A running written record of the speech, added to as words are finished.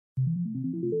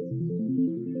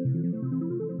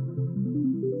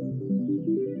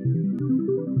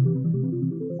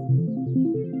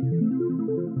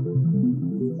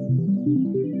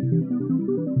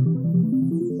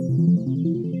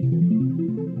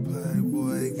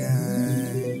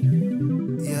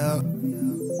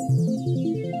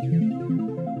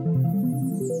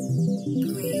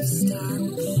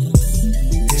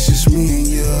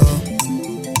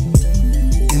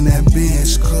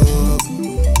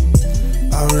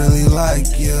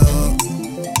like you,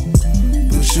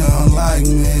 but you don't like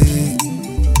me,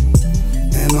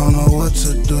 and don't know what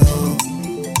to do,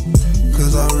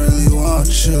 cause I really want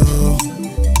you,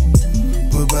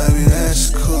 but baby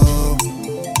that's cool,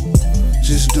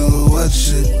 just do what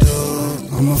you do.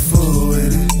 I'm a fool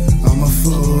with it, I'm a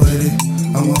fool with it,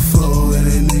 I'm a fool with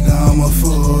it, nigga, I'm a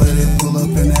fool with it. Pull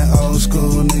up in that old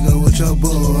school, nigga, with your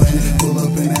boo in it. Pull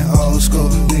up in that old school,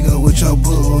 nigga, with your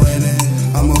boo in it.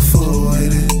 I'm a fool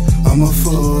with it, I'm a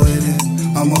fool with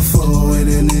it, I'm a fool with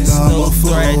it, nigga, I'm a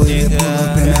fool with it. Pull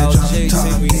up in that drop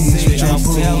top beans with your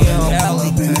boo in it. Pull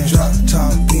up in that drop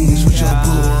top beans with your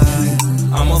boo in it.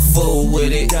 I'm a fool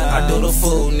with it, I do the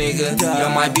fool, nigga.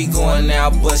 Y'all might be going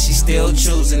out, but she still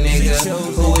choosing, nigga.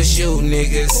 Who is you,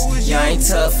 niggas? Y'all ain't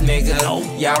tough, nigga.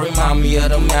 Y'all remind me of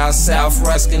them out south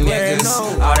Ruskin niggas.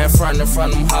 All that front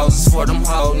them houses for them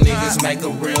hoe niggas. Make a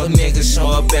real nigga show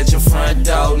up at your front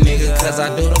door, nigga. Cause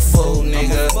I do the fool,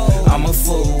 nigga. I'm a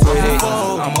fool with it,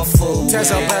 I'm a fool with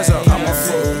it, I'm a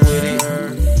fool with it.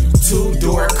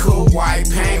 Two-door coupe, white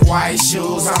paint, white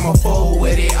shoes. I'm a fool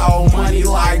with it. Old money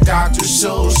like Dr.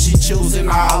 Seuss. She choosing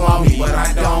all on me, but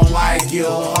I don't like you.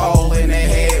 Hole in the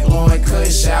head, blowing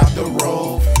kush out the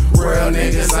roof. Real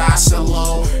niggas I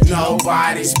salute.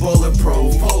 Nobody's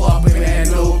bulletproof. Pull up in that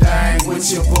new thing with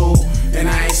your boo, and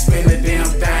I ain't spend a damn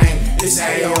thing. It's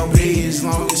AOB as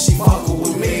long as she fuckin'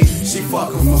 with me. She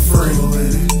fuckin' for free.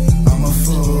 I'm a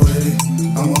fool with it,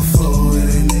 I'm a fool with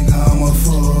it, nigga, I'm a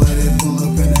fool with it. Pull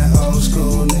up in that old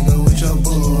school, nigga, with your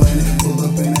boo in it. Pull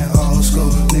up in that old school,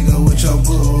 nigga, with your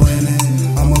boo in it.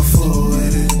 I'm a fool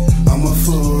with it, I'm a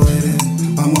fool with it,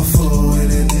 I'm a fool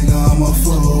with it, nigga, I'm a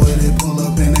fool with it. Pull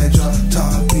up in that drop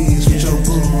top beans with your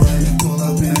boo in it. Pull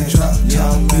up in that drop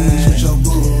top beans with your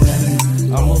boo in it.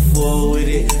 I'm a fool with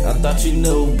it, I thought you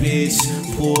knew, bitch.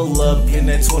 Pull up in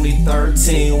that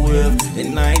 2013 whip,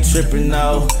 and I ain't trippin'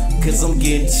 no, cause I'm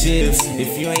getting chips.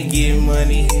 If you ain't getting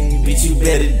money, bitch, you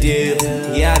better dip.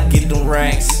 Yeah, I get them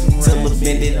racks till I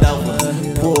bend it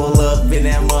over. Pull up in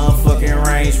that motherfucking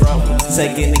Range Rover,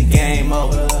 taking the game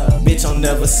over. Bitch, I'm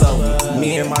never sober.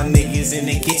 Me and my niggas in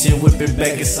the kitchen whipping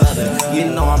baking soda. You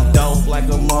know I'm dope like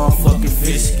a motherfucking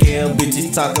fish scale.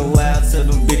 Bitches talking loud till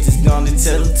them bitches gonna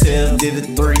tell them tales. Did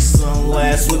a threesome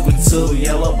last week with 2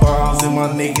 yellow balls, and my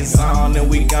niggas on and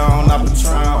we gone. I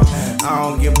Patron. I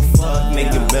don't give a fuck,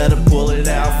 nigga. Better pull it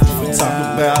out. If we talk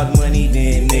about money,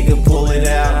 then nigga pull it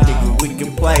out. Nigga, we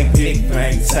can play big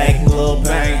bang, take a little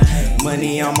bang.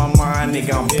 Money on my mind,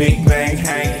 nigga. I'm big bang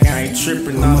Hank. I ain't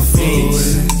tripping on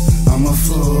bitch. I'm a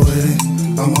fool with it,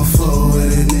 I'm a fool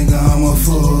with it, nigga, I'm a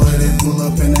fool with it. Pull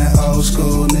up in that old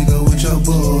school, nigga, with your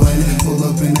boo in it. Pull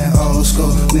up in that old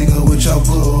school, nigga, with your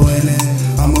boo in it.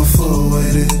 I'm a fool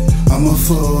with it, I'm a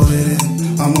fool with it,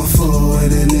 I'm a fool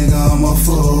with it, nigga, I'm a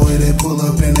fool with it. Pull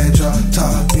up in that drop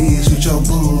top beans with your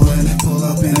boo in it. Pull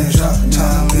up in that drop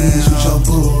top beans with your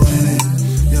boo in it.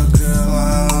 Your girl,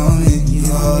 I own it, you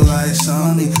all like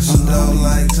Sony. I'm dope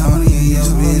like Tony, and your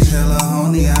bitch hella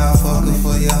honey. I'll fuck her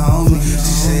for your homie.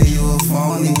 She say you a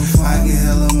phony, I get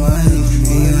hella money,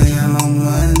 and you ain't got no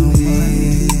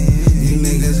money. You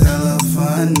niggas hella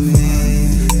funny,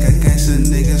 got gangsta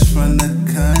niggas from the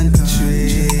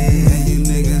country, and you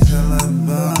niggas hella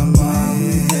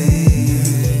bummy.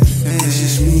 It's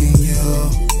just me and you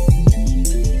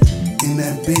in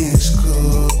that Benz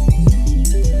coupe.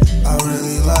 I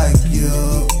really like you,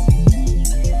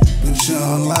 but you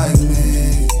don't like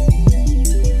me,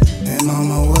 and I don't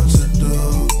know what to do,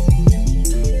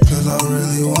 cause I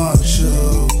really want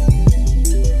you,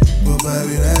 but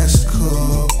baby that's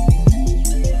cool,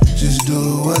 just do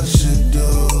what you do.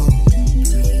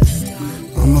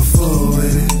 I'm a fool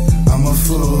with it, I'm a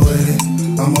fool with it,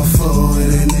 I'm a fool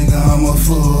with it, nigga, I'm a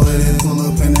fool with it. Pull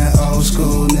up in that old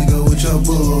school, nigga, with your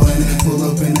boo in it. Pull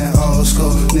up in that old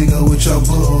school, nigga, with your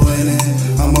boo in it.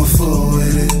 I'm a fool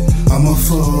with it, I'm a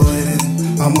fool with it,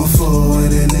 I'm a fool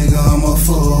with it, nigga, I'm a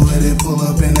fool with it. Pull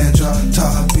up in that drop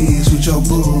top beans with your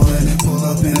boo in it. Pull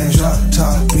up in that drop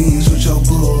top beans